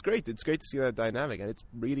great. It's great to see that dynamic, and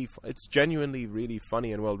it's genuinely really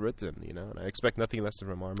funny and well written, And I expect nothing less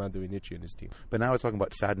from Armando Iannucci and his team. But now we're talking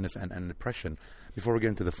about sadness and depression. Before we get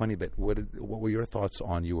into the funny bit, what were your thoughts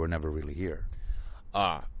on You Were Never Really Here?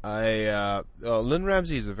 Lynn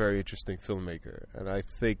Ramsey is a very interesting filmmaker, and I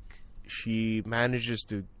think she manages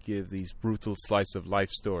to give these brutal slice of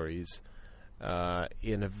life stories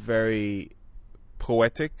in a very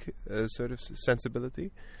poetic sort of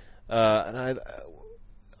sensibility, and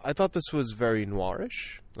I thought this was very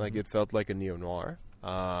noirish. Like, it felt like a neo-noir.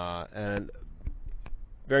 And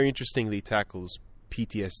very interestingly tackles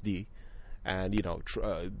PTSD and, you know,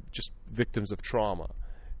 just victims of trauma.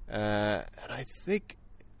 And I think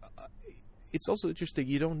it's also interesting.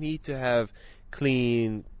 You don't need to have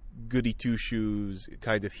clean, goody two-shoes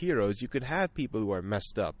kind of heroes. You could have people who are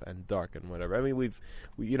messed up and dark and whatever. I mean,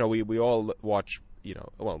 we all watch, you know,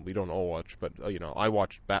 well, we don't all watch, but, you know, I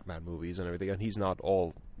watch Batman movies and everything, and he's not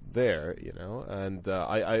all there, you know, and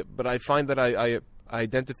but I find that I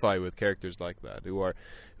identify with characters like that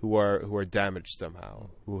who are damaged somehow,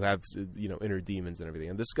 who have, you know, inner demons and everything.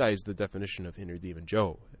 And this guy is the definition of inner demon.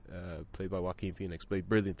 Joe, played by Joaquin Phoenix, played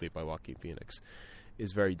brilliantly by Joaquin Phoenix,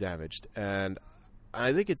 is very damaged. And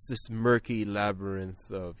I think it's this murky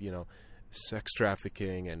labyrinth of, you know, sex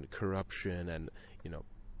trafficking and corruption and, you know,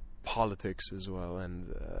 politics as well,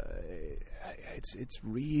 and it's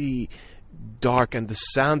really dark. And the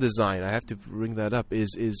sound design, I have to bring that up,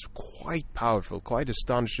 is quite powerful, quite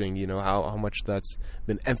astonishing. You know how much that's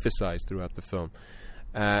been emphasized throughout the film,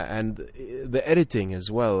 and the editing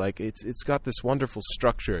as well. Like it's got this wonderful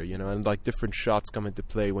structure, you know, and like different shots come into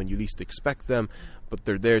play when you least expect them, but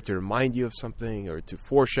they're there to remind you of something or to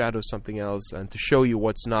foreshadow something else and to show you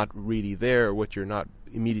what's not really there or what you're not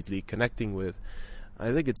immediately connecting with.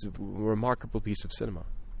 I think it's a remarkable piece of cinema.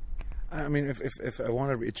 I mean, if I want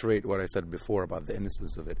to reiterate what I said before about the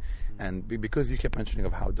innocence of it, and because you kept mentioning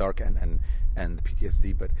of how dark and the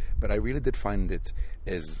PTSD, but I really did find it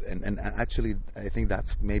is, and actually I think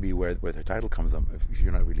that's maybe where the title comes from, if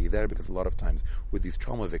you're not really there, because a lot of times with these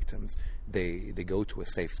trauma victims, they go to a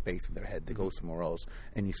safe space in their head, they go somewhere else,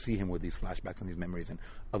 and you see him with these flashbacks and these memories and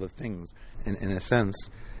other things, and in a sense,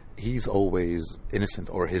 he's always innocent,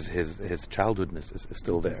 or his childhoodness is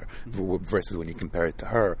still there. Versus when you compare it to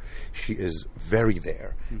her, she is very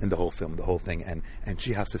there in the whole film, the whole thing, and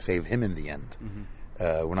she has to save him in the end.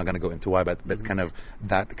 We're not going to go into why, but kind of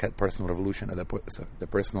that personal evolution, or the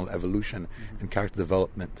personal evolution and character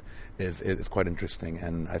development is quite interesting.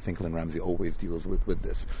 And I think Lynn Ramsey always deals with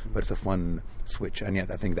this. But it's a fun switch, and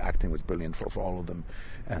yet I think the acting was brilliant for all of them,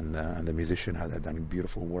 and the musician had done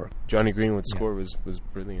beautiful work. Johnny Greenwood's score was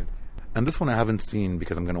brilliant. And this one I haven't seen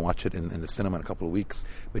because I'm going to watch it in the cinema in a couple of weeks.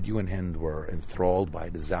 But you and Hind were enthralled by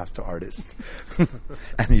Disaster Artist,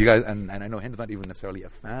 and you guys, and I know Hind's not even necessarily a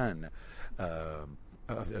fan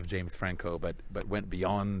of James Franco, but went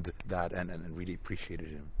beyond that and really appreciated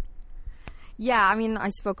him. Yeah, I mean, I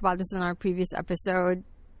spoke about this in our previous episode.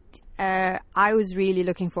 I was really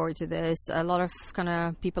looking forward to this. A lot of kind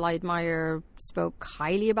of people I admire spoke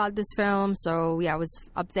highly about this film. So, yeah, I was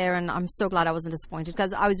up there, and I'm so glad I wasn't disappointed,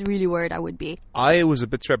 because I was really worried I would be. I was a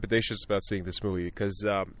bit trepidatious about seeing this movie because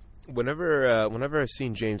whenever I've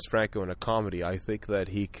seen James Franco in a comedy, I think that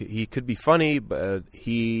he could be funny, but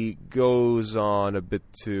he goes on a bit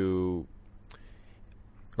too...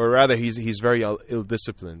 Or rather, he's very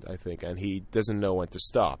ill-disciplined, I think, and he doesn't know when to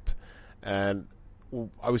stop. And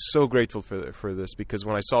I was so grateful for this, because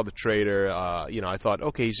when I saw the trailer, you know, I thought,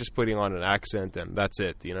 okay, he's just putting on an accent and that's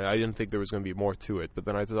it. You know, I didn't think there was going to be more to it. But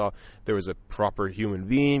then I thought there was a proper human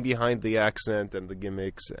being behind the accent and the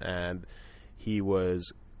gimmicks, and he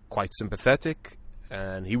was quite sympathetic,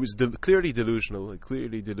 and he was clearly delusional, a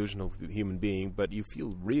clearly delusional human being. But you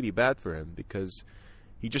feel really bad for him because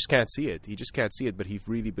he just can't see it. He just can't see it, but he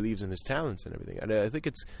really believes in his talents and everything. And I think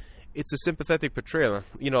it's a sympathetic portrayal.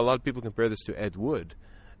 You know, a lot of people compare this to Ed Wood,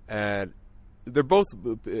 and they're both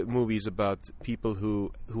movies about people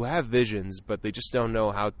who have visions, but they just don't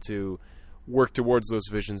know how to work towards those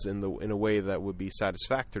visions in a way that would be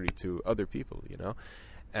satisfactory to other people. You know,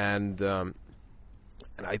 and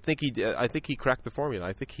I think he cracked the formula.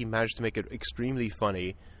 I think he managed to make it extremely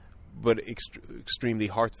funny, but extremely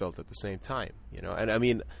heartfelt at the same time. You know, and I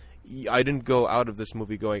mean, I didn't go out of this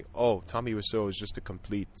movie going, "Oh, Tommy Wiseau is just a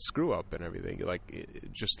complete screw up and everything,"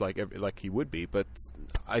 just like he would be. But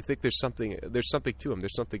I think there's something to him.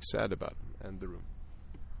 There's something sad about him and The Room.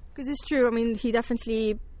 Because it's true. I mean, he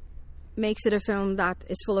definitely makes it a film that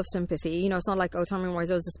is full of sympathy. You know, it's not like, oh, Tommy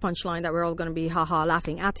Wiseau is this punchline that we're all going to be ha-ha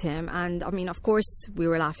laughing at him. And, I mean, of course we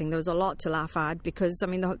were laughing. There was a lot to laugh at because, I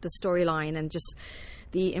mean, the storyline and just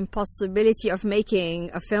the impossibility of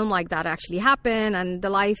making a film like that actually happen, and the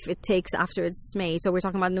life it takes after it's made. So we're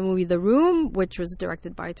talking about the movie The Room, which was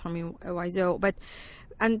directed by Tommy Wiseau.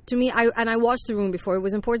 And to me, I watched The Room before. It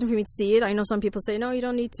was important for me to see it. I know some people say, no, you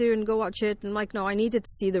don't need to, and go watch it. And I'm like, no, I needed to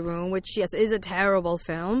see The Room, which, yes, is a terrible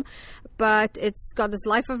film. But it's got this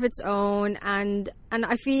life of its own. And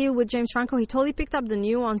I feel with James Franco, he totally picked up the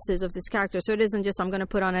nuances of this character. So it isn't just, I'm going to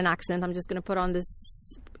put on an accent. I'm just going to put on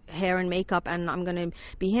this hair and makeup and I'm going to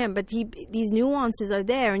be him. But these nuances are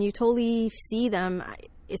there, and you totally see them,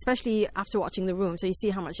 especially after watching The Room. So you see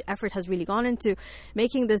how much effort has really gone into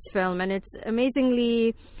making this film, and it's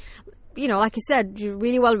amazingly, like I said,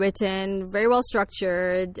 really well written, very well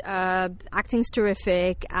structured, acting's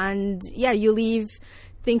terrific, and you leave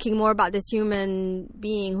thinking more about this human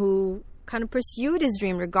being who kind of pursued his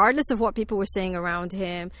dream regardless of what people were saying around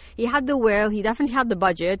him. He had the will, he definitely had the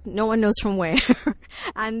budget, no one knows from where.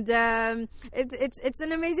 And it's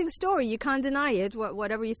an amazing story, you can't deny it.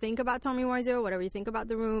 Whatever you think about Tommy Wiseau, whatever you think about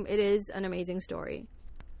The Room, it is an amazing story.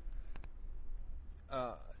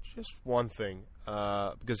 Just one thing,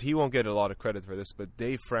 because he won't get a lot of credit for this, but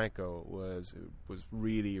Dave Franco was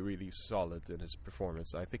really, really solid in his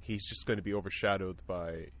performance. I think he's just going to be overshadowed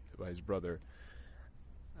by his brother.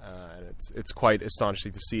 And it's quite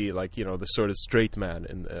astonishing to see, the sort of straight man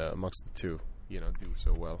in amongst the two, do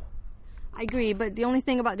so well. I agree, but the only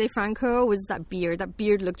thing about Dave Franco was that beard. That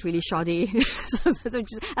beard looked really shoddy.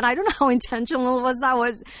 And I don't know how intentional that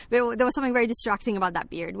was. But there was something very distracting about that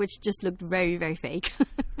beard, which just looked very, very fake.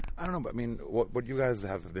 I don't know, but I mean, what you guys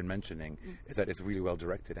have been mentioning is that it's really well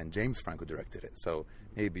directed, and James Franco directed it. So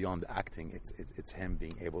maybe beyond the acting, it's him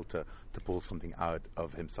being able to pull something out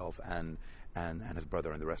of himself and his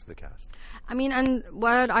brother and the rest of the cast. I mean, and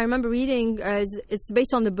what I remember reading is it's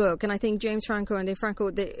based on the book, and I think James Franco and Dave Franco,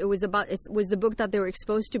 it was the book that they were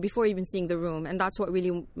exposed to before even seeing The Room, and that's what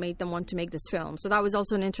really made them want to make this film. So that was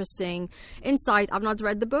also an interesting insight. I've not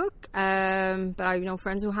read the book, but I know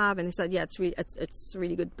friends who have, and they said, it's a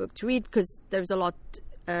really good book to read because there's a lot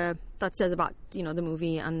that says about the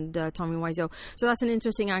movie and Tommy Wiseau. So that's an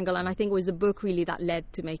interesting angle, and I think it was the book really that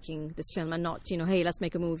led to making this film, and not hey, let's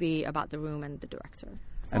make a movie about The Room and the director.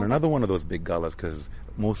 And another one of those big galas, because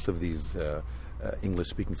most of these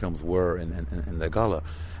English-speaking films were in the gala,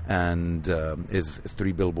 and is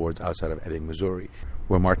Three Billboards Outside of Ebbing, Missouri,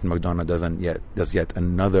 where Martin McDonagh does yet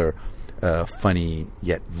another funny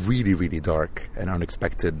yet really, really dark and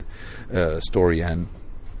unexpected story.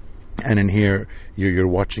 And in here, you're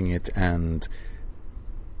watching it, and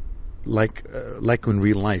like in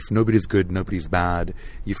real life, nobody's good, nobody's bad.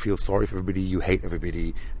 You feel sorry for everybody, you hate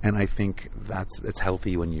everybody, and I think that's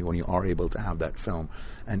healthy when you are able to have that film.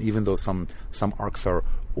 And even though some arcs are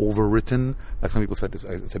overwritten, like some people said,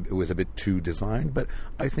 it was a bit too designed, but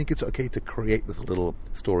I think it's okay to create this little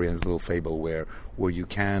story and this little fable where you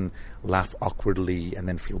can laugh awkwardly and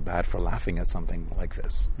then feel bad for laughing at something like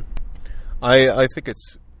this. I think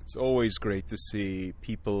it's always great to see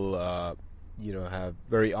people, have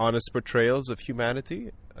very honest portrayals of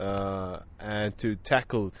humanity, and to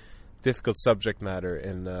tackle difficult subject matter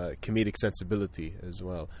in comedic sensibility as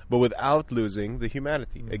well, but without losing the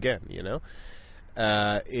humanity. Again,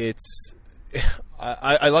 I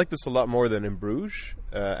like this a lot more than in Bruges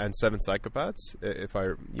and Seven Psychopaths, if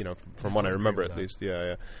I, from what I remember at least.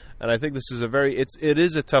 Yeah. And I think this is it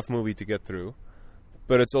is a tough movie to get through.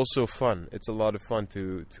 But it's also fun. It's a lot of fun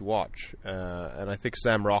to watch, and I think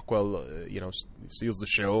Sam Rockwell, steals the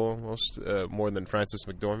show almost more than Frances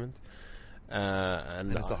McDormand.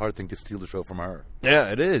 And it's a hard thing to steal the show from her.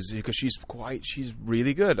 Yeah, it is, because she's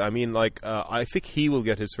really good. I mean, I think he will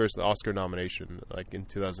get his first Oscar nomination in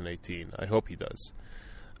 2018. I hope he does,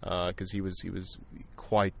 because he was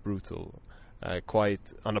quite brutal, quite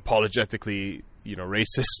unapologetically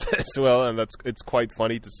racist as well, and it's quite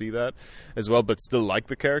funny to see that as well, but still like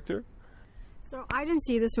the character. So I didn't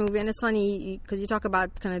see this movie, and it's funny because you talk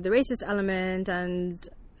about kind of the racist element, and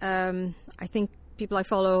I think people I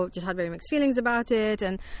follow just had very mixed feelings about it,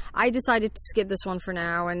 and I decided to skip this one for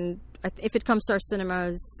now, and if it comes to our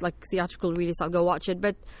cinemas, theatrical release, I'll go watch it.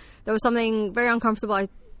 But there was something very uncomfortable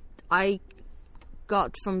I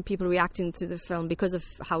got from people reacting to the film because of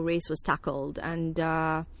how race was tackled, and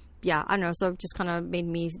I don't know, so it just kind of made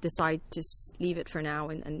me decide to leave it for now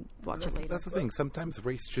and watch it later. That's the thing. Sometimes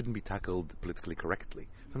race shouldn't be tackled politically correctly.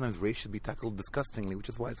 Sometimes race should be tackled disgustingly, which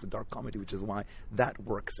is why it's a dark comedy, which is why that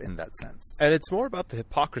works in that sense. And it's more about the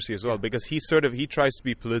hypocrisy as well, because he tries to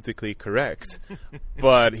be politically correct,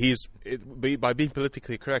 but by being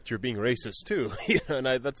politically correct, you're being racist too. And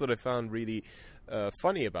that's what I found really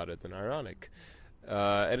funny about it and ironic.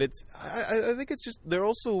 And I think it's just, they're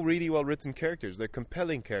also really well written characters. They're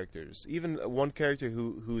compelling characters. Even one character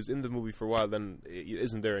who's in the movie for a while, then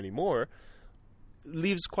isn't there anymore,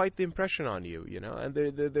 leaves quite the impression on you, and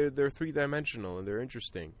they're three-dimensional and they're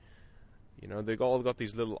interesting. They've all got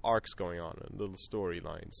these little arcs going on and little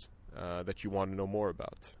storylines that you want to know more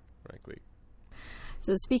about, frankly.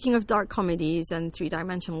 So speaking of dark comedies and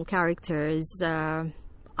three-dimensional characters, I,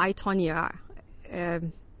 Tonya,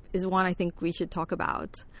 is one I think we should talk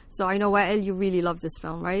about. So I know, Wael, you really love this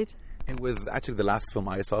film, right? It was actually the last film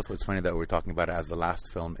I saw, so it's funny that we're talking about it as the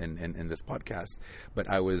last film in this podcast. But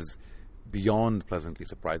I was beyond pleasantly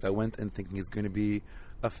surprised. I went in thinking it's going to be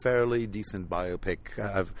a fairly decent biopic.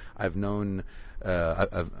 I've known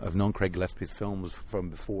Craig Gillespie's films from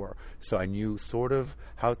before, so I knew sort of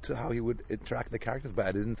how he would interact with the characters, but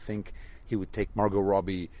I didn't think he would take Margot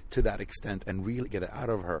Robbie to that extent and really get it out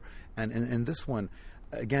of her. And in this one,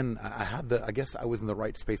 again, I guess I was in the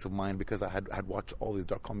right space of mind because I had watched all these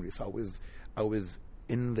dark comedies. So I was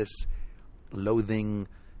in this loathing,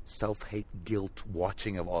 self-hate, guilt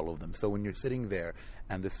watching of all of them. So when you're sitting there,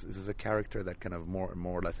 and this is a character that kind of more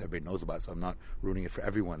or less everybody knows about, so I'm not ruining it for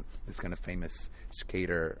everyone. This kind of famous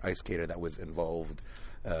ice skater that was involved,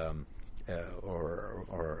 or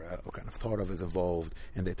kind of thought of as involved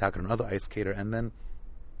in the attack on another ice skater, and then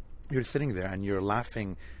you're sitting there and you're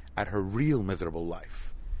laughing at her real miserable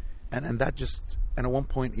life, and that just, and at one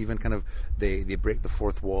point even kind of they break the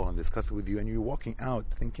fourth wall and discuss it with you, and you're walking out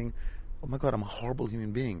thinking, oh my God, I'm a horrible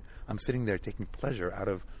human being. I'm sitting there taking pleasure out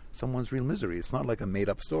of someone's real misery. It's not like a made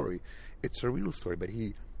up story, it's a real story, but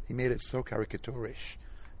he made it so caricaturish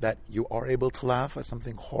that you are able to laugh at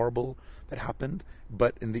something horrible that happened,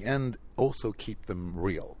 but in the end also keep them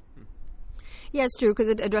real. Yeah, it's true, because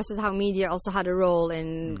it addresses how media also had a role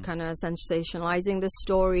in kind of sensationalizing this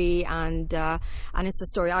story, and it's a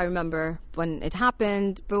story I remember when it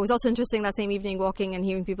happened. But it was also interesting that same evening walking and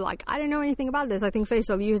hearing people like, I don't know anything about this. I think,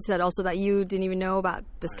 Faisal, you had said also that you didn't even know about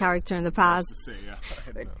this character in the past.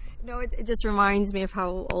 It just reminds me of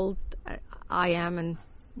how old I am, and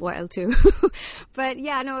Wael too. But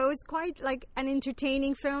yeah, no, it was quite like an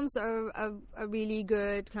entertaining film, so a really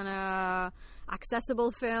good kind of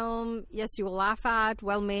accessible film. Yes, you will laugh at,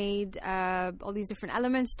 well made, all these different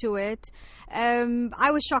elements to it.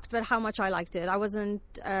 I was shocked about how much I liked it. I wasn't,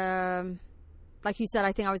 like you said,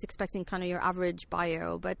 I think I was expecting kind of your average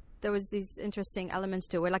bio, but there was these interesting elements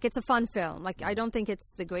to it. Like, it's a fun film. Like, I don't think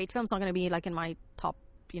it's the great film. It's not going to be like in my top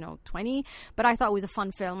 20, but I thought it was a fun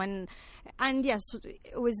film, and yes,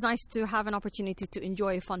 it was nice to have an opportunity to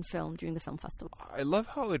enjoy a fun film during the film festival. I love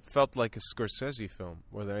how it felt like a Scorsese film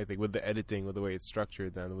more than anything, with the editing, with the way it's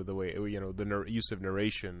structured, and with the way, the use of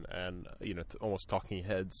narration and almost talking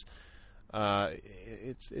heads.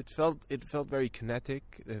 It felt very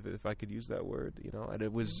kinetic, if I could use that word, and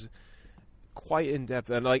it was quite in depth,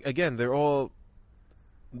 and like, again,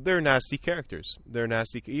 they're nasty characters. They're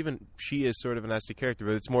nasty. Even she is sort of a nasty character,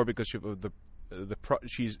 but it's more because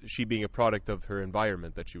she being a product of her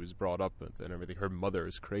environment that she was brought up with and everything. Her mother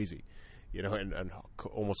is crazy, and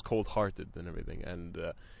almost cold-hearted and everything. And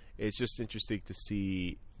it's just interesting to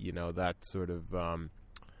see, that sort of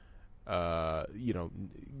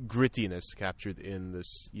grittiness captured in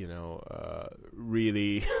this,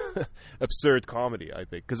 really absurd comedy, I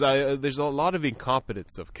think. Because there's a lot of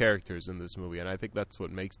incompetence of characters in this movie, and I think that's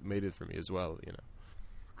what made it for me as well,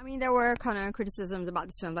 I mean, there were kind of criticisms about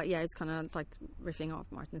this film that, it's kind of like riffing off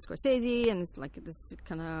Martin Scorsese, and it's like this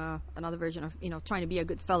kind of another version of, trying to be a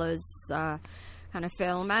Goodfellas kind of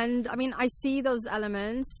film. And I mean, I see those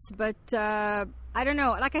elements, but I don't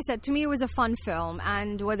know. Like I said, to me, it was a fun film,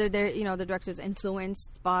 and whether they're, the director's influenced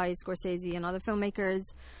by Scorsese and other filmmakers,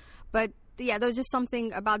 but yeah, there was just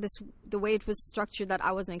something about this, the way it was structured, that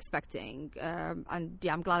I wasn't expecting, and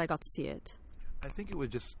yeah, I'm glad I got to see it. I think it was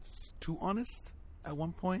just too honest at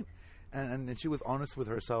one point, and she was honest with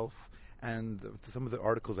herself. And some of the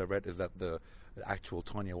articles I read is that the actual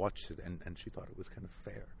Tanya watched it and she thought it was kind of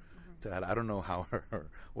fair. I don't know how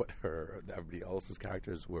everybody else's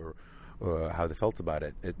characters were, how they felt about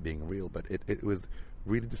it being real, but it was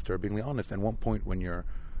really disturbingly honest. And one point when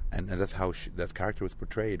and that's how that character was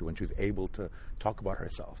portrayed, when she was able to talk about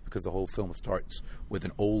herself, because the whole film starts with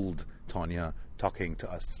an old Tanya talking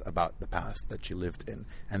to us about the past that she lived in,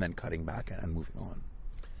 and then cutting back and moving on.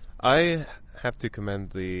 I have to commend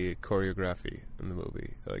the choreography in the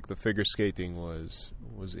movie. Like, the figure skating was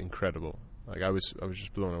incredible. Like, I was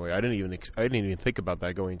just blown away. I didn't even think about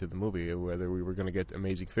that going into the movie, whether we were going to get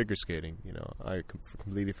amazing figure skating. I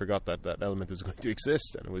completely forgot that element was going to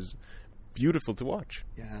exist, and it was beautiful to watch.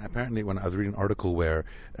 Yeah, and apparently when I was reading an article where,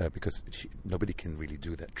 because nobody can really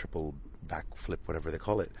do that triple backflip, whatever they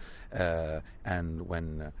call it, and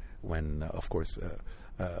when of course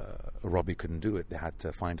Robbie couldn't do it, they had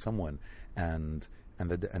to find someone, and And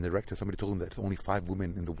the director, somebody told him that there's only 5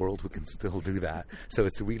 women in the world who can still do that. So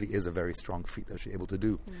it really is a very strong feat that she's able to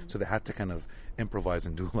do. So they had to kind of improvise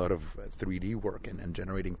and do a lot of 3D work and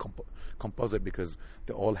generating composite, because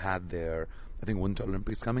they all had their, I think, Winter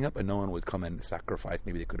Olympics coming up, and no one would come and sacrifice.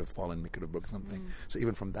 Maybe they could have fallen, they could have broken something. So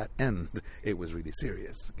even from that end, it was really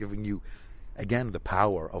serious, giving you, again, the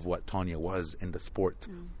power of what Tanya was in the sport.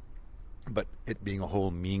 But it being a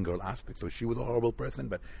whole mean girl aspect. So she was a horrible person,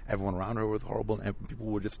 but everyone around her was horrible, and people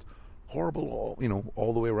were just horrible,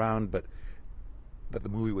 all the way around. But the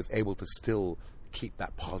movie was able to still keep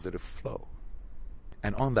that positive flow.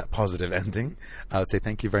 And on that positive ending, I would say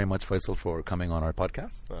thank you very much, Faisal, for coming on our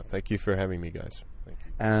podcast. Thank you for having me, guys. Thank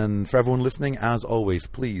you. And for everyone listening, as always,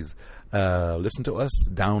 please listen to us,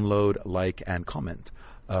 download, like, and comment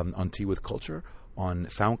on Tea with Culture on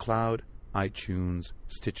SoundCloud, iTunes,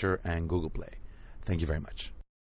 Stitcher, and Google Play. Thank you very much.